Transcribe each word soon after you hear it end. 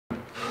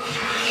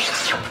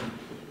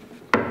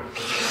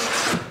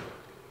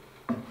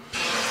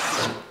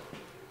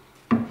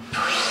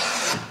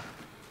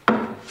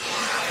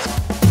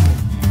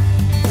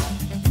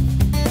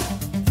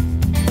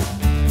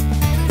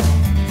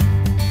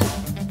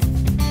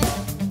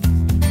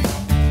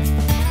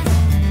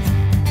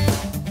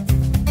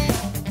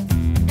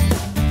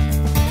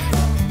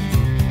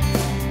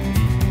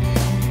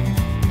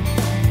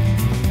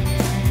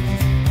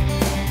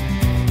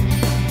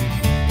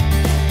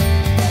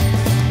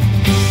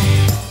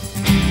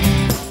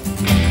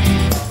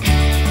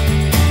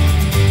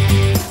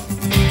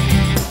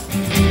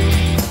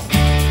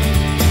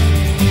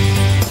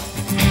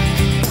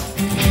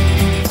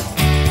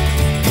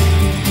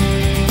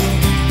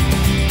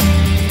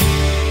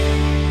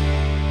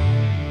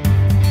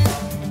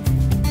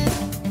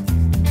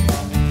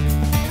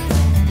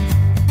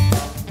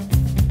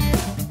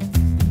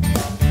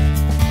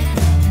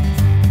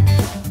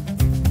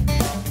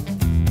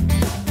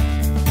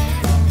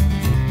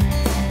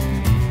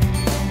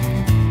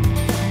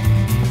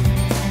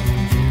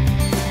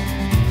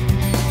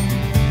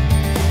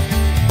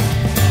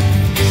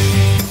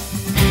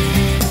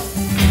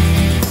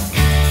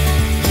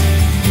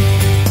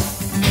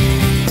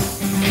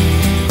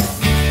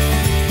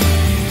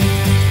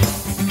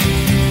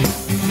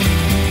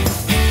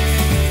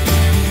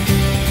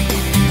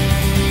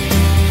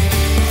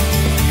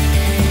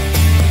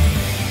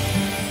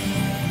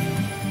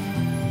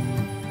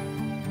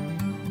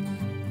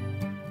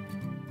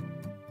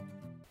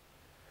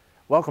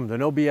Welcome to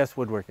No BS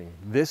Woodworking.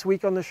 This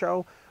week on the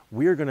show,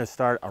 we're going to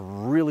start a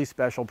really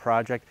special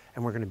project,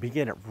 and we're going to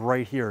begin it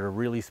right here at a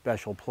really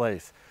special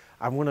place.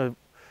 I'm going to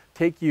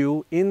take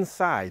you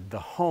inside the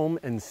home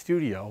and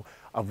studio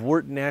of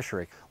Wharton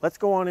Esherick. Let's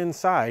go on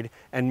inside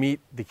and meet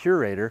the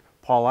curator,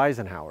 Paul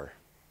Eisenhower.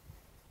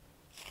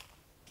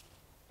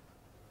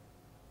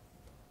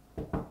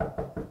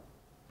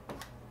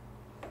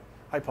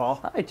 Hi, Paul.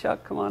 Hi,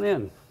 Chuck. Come on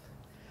in.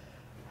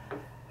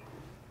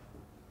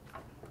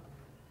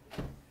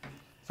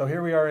 So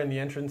here we are in the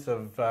entrance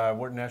of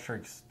Wharton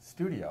Esherick's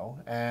studio,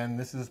 and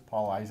this is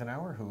Paul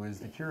Eisenhower, who is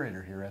the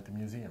curator here at the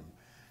museum.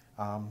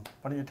 Why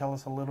don't you tell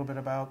us a little bit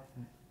about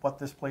what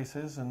this place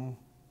is and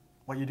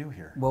what you do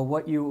here? Well,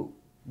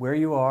 where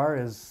you are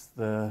is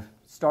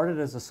started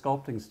as a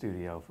sculpting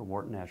studio for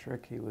Wharton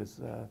Esherick. He was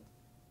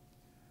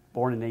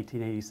born in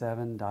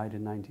 1887, died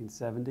in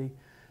 1970,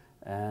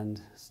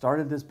 and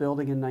started this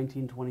building in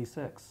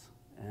 1926.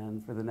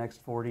 And for the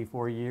next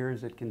 44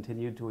 years, it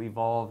continued to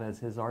evolve as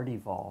his art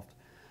evolved.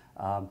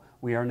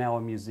 We are now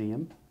a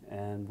museum,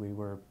 and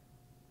the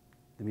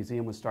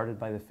museum was started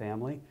by the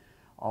family.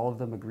 All of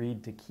them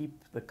agreed to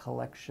keep the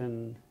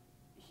collection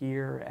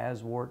here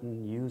as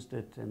Wharton used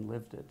it and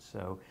lived it.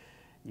 So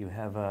you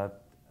have a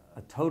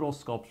total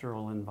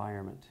sculptural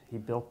environment. He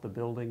built the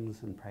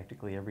buildings and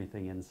practically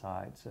everything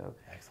inside. So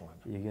excellent.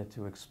 You get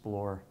to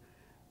explore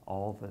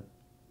all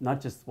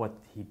not just what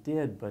he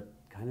did, but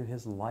kind of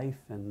his life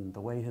and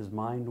the way his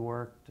mind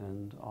worked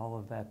and all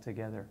of that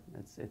together.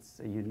 It's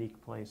a unique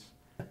place.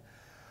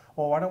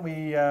 Well, why don't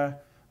we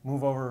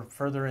move over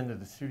further into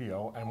the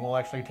studio, and we'll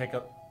actually take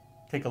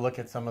a look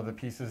at some of the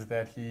pieces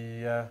that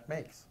he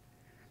makes.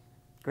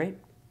 Great.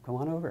 Come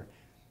on over.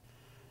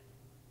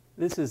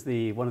 This is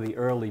one of the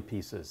early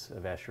pieces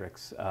of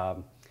Esherick's.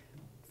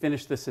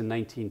 Finished this in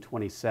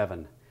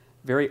 1927.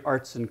 Very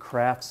arts and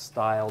crafts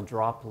style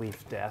drop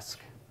leaf desk.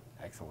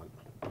 Excellent.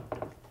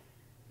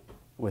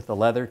 With a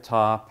leather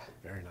top.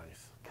 Very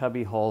nice.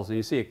 Cubby holes. And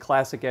you see a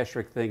classic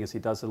Esherick thing is he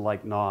doesn't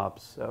like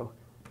knobs. So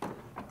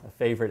a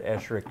favorite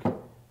Esherick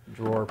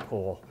drawer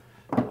pull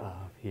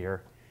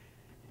here.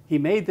 He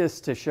made this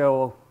to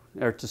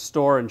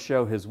store and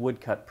show his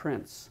woodcut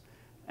prints.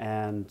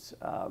 And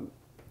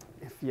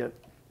if you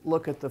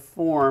look at the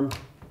form,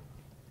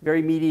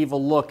 very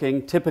medieval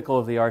looking, typical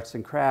of the arts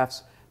and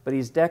crafts, but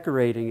he's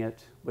decorating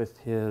it with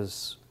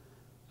his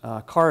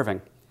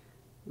carving.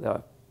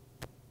 The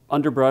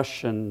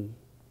underbrush and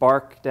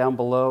bark down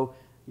below.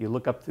 You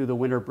look up through the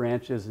winter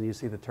branches and you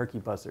see the turkey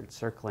buzzard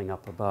circling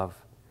up above.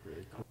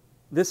 Really cool.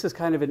 This is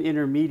kind of an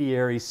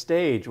intermediary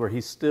stage where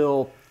he's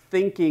still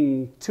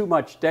thinking too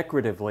much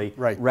decoratively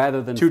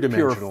rather than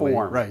pure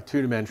form. Right,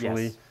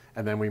 two-dimensionally. Yes.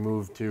 And then we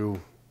move to,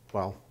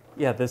 well...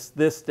 Yeah, this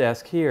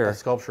desk here... A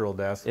sculptural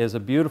desk. ...is a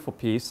beautiful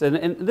piece.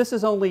 And this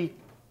is only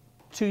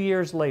 2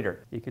 years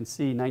later. You can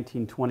see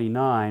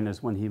 1929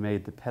 is when he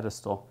made the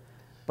pedestal.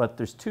 But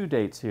there's two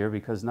dates here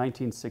because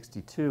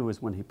 1962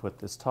 is when he put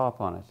this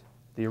top on it.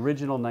 The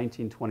original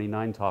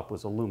 1929 top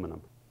was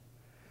aluminum.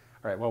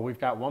 All right, well, we've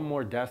got one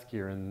more desk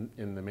here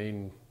in the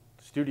main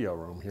studio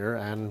room here,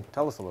 and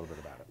tell us a little bit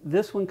about it.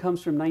 This one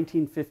comes from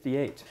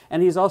 1958.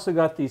 And he's also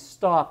got these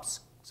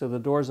stops, so the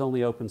doors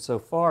only open so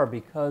far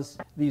because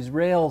these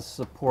rails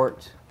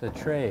support the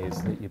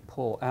trays that you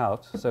pull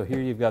out. So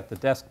here you've got the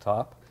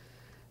desktop.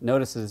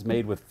 Notice it's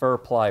made with fir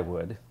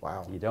plywood.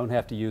 Wow. You don't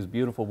have to use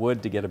beautiful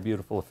wood to get a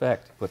beautiful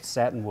effect. Put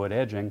satin wood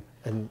edging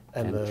and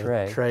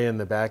the tray in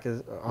the back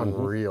is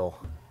unreal.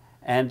 Mm-hmm.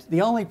 And the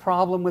only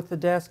problem with the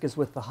desk is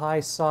with the high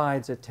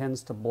sides, it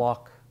tends to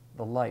block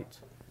the light.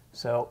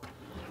 So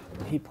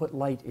he put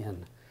light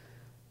in.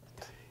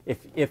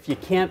 If you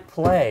can't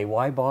play,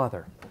 why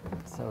bother?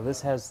 So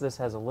this has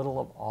a little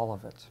of all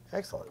of it.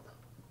 Excellent.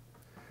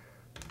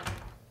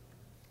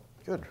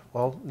 Good.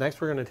 Well,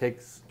 next we're going to take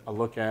a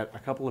look at a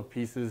couple of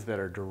pieces that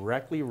are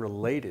directly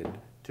related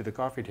to the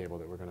coffee table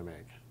that we're going to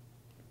make.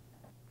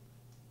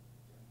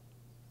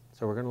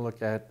 So we're going to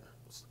look at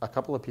a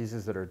couple of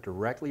pieces that are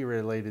directly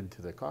related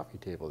to the coffee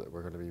table that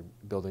we're going to be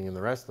building in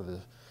the rest of the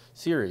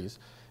series.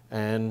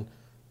 And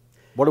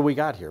what do we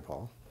got here,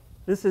 Paul?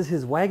 This is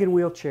his wagon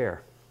wheel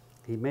chair.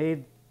 He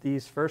made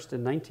these first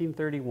in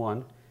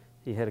 1931.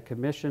 He had a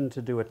commission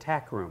to do a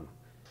tack room.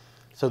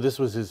 So this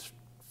was his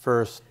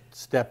first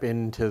step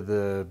into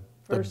the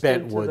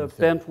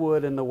bent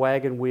wood and the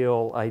wagon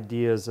wheel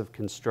ideas of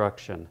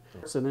construction.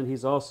 So then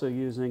he's also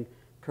using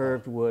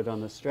curved wood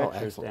on the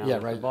stretchers down at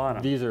the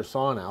bottom. These are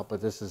sawn out, but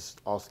this is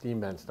all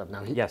steam bent stuff.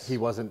 Now he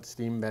wasn't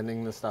steam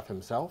bending the stuff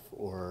himself,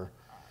 or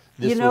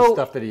this was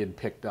stuff that he had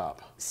picked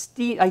up?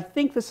 I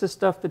think this is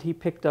stuff that he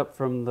picked up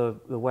from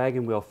the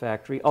wagon wheel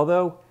factory,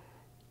 although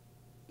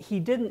he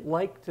didn't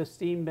like to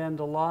steam bend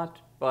a lot,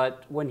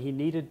 but when he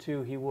needed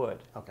to, he would.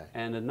 Okay.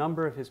 And a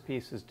number of his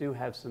pieces do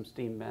have some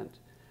steam bent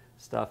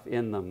stuff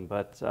in them,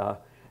 but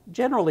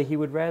generally he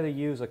would rather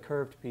use a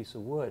curved piece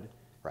of wood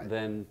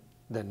than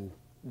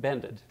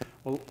bended.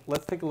 Well,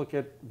 let's take a look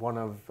at one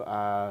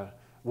of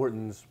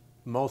Wharton's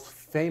most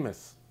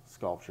famous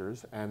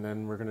sculptures, and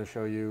then we're going to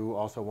show you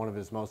also one of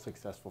his most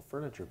successful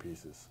furniture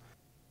pieces.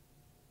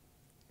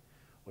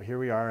 Well, here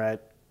we are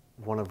at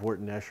one of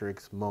Wharton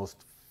Esherick's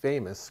most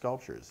famous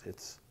sculptures.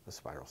 It's a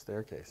spiral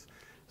staircase.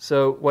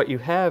 So what you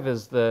have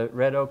is the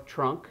red oak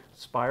trunk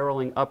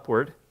spiraling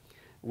upward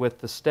with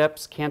the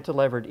steps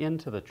cantilevered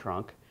into the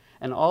trunk,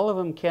 and all of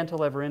them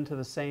cantilever into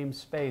the same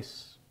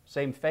space,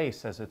 same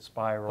face as it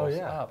spirals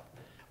up.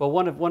 Well,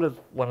 one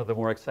of the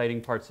more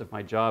exciting parts of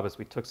my job is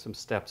we took some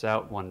steps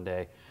out one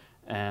day,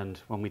 and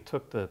when we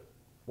took the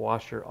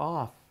washer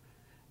off,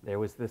 there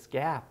was this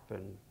gap,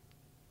 and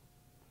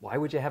why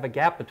would you have a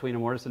gap between a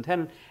mortise and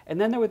tenon?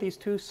 And then there were these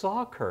two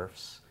saw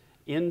kerfs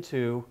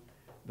into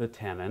the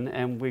tenon,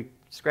 and we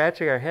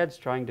scratching our heads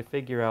trying to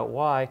figure out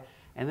why.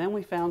 And then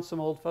we found some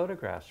old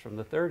photographs from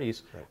the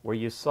 30s where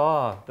you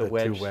saw the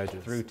wedge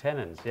through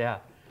tenons. Yeah.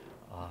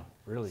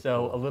 Really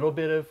so cool. A little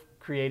bit of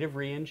creative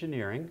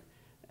re-engineering,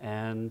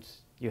 and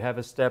you have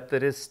a step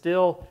that is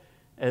still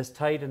as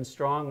tight and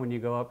strong when you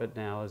go up it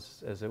now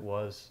as it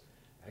was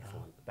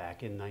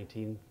back in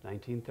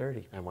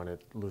 1930. And when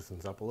it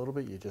loosens up a little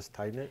bit, you just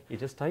tighten it? You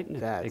just tighten it.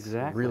 That's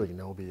exactly. really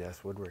no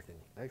BS woodworking.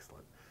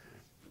 Excellent.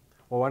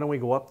 Well, why don't we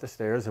go up the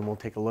stairs and we'll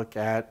take a look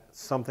at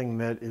something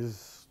that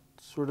is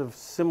sort of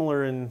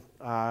similar in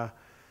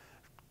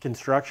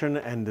construction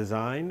and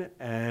design,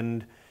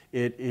 and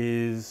it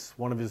is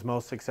one of his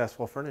most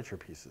successful furniture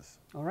pieces.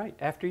 All right,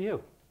 after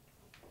you.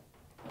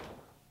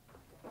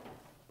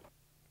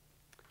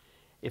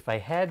 If I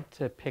had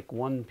to pick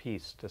one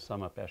piece to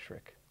sum up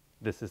Esherick,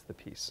 this is the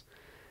piece,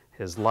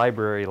 his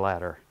library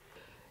ladder.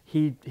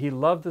 He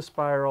loved the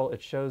spiral.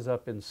 It shows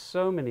up in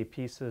so many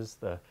pieces,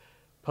 the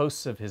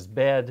posts of his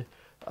bed,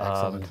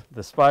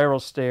 the spiral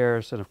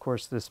stairs, and of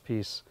course this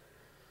piece.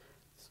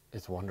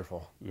 It's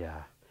wonderful.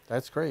 Yeah.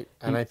 That's great.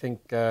 And I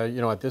think,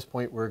 at this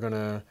point we're going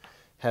to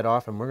head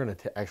off and we're going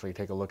to actually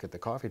take a look at the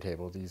coffee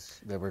table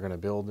that we're going to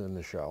build in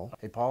the show.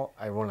 Hey, Paul,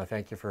 I want to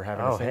thank you for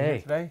having us in here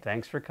today.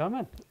 Thanks for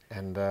coming.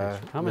 And,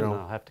 thanks for coming.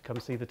 I'll have to come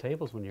see the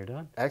tables when you're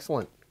done.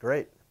 Excellent.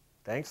 Great.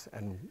 Thanks.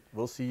 And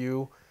we'll see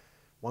you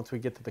once we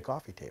get to the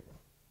coffee table.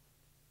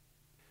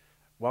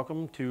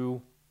 Welcome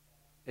to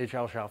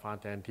H.L.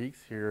 Chalfant Antiques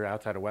here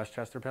outside of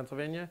Westchester,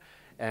 Pennsylvania.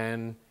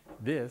 And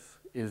this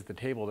is the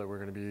table that we're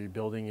going to be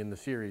building in the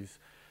series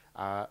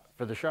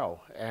for the show.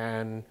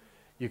 And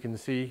you can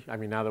see,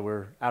 now that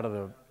we're out of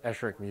the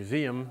Esherick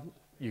Museum,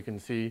 you can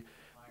see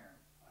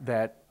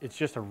that it's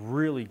just a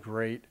really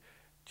great,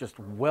 just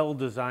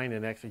well-designed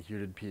and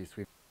executed piece.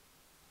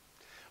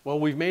 Well,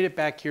 we've made it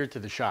back here to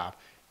the shop,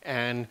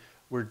 and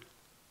we're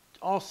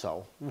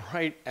also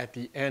right at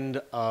the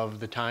end of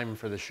the time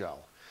for the show.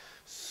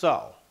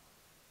 So,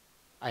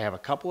 I have a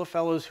couple of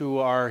fellows who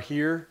are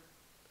here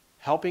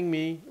helping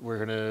me.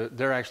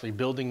 They're actually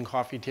building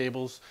coffee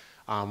tables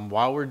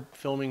while we're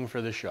filming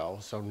for the show.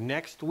 So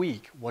next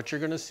week, what you're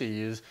gonna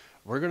see is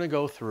we're gonna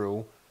go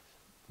through,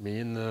 me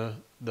and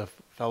the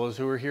fellows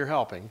who are here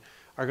helping,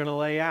 are gonna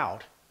lay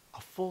out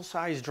a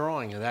full-size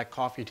drawing of that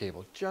coffee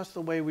table, just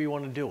the way we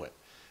wanna do it.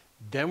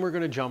 Then we're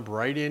gonna jump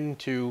right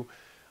into,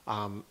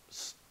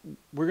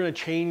 we're gonna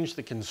change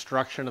the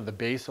construction of the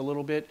base a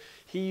little bit.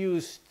 He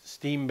used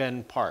steam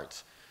bend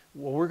parts.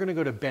 Well, we're gonna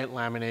go to bent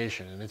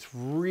lamination, and it's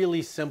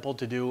really simple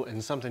to do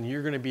and something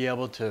you're gonna be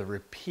able to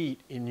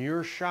repeat in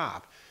your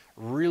shop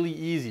really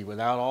easy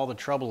without all the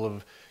trouble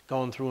of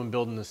going through and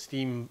building the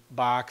steam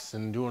box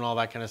and doing all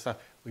that kind of stuff.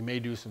 We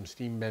may do some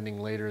steam bending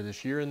later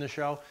this year in the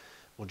show.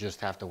 We'll just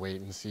have to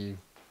wait and see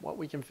what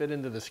we can fit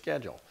into the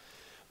schedule.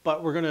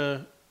 But we're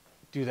gonna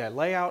do that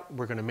layout.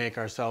 We're gonna make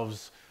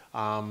ourselves,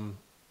 some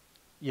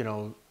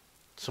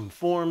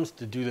forms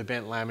to do the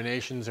bent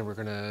laminations, and we're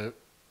gonna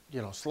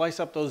slice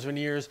up those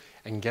veneers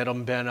and get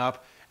them bent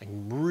up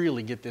and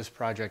really get this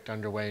project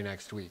underway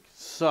next week.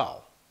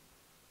 So,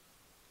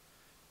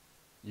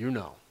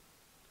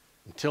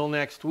 until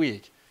next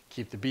week,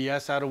 keep the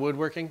BS out of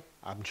woodworking.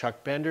 I'm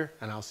Chuck Bender,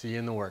 and I'll see you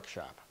in the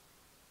workshop.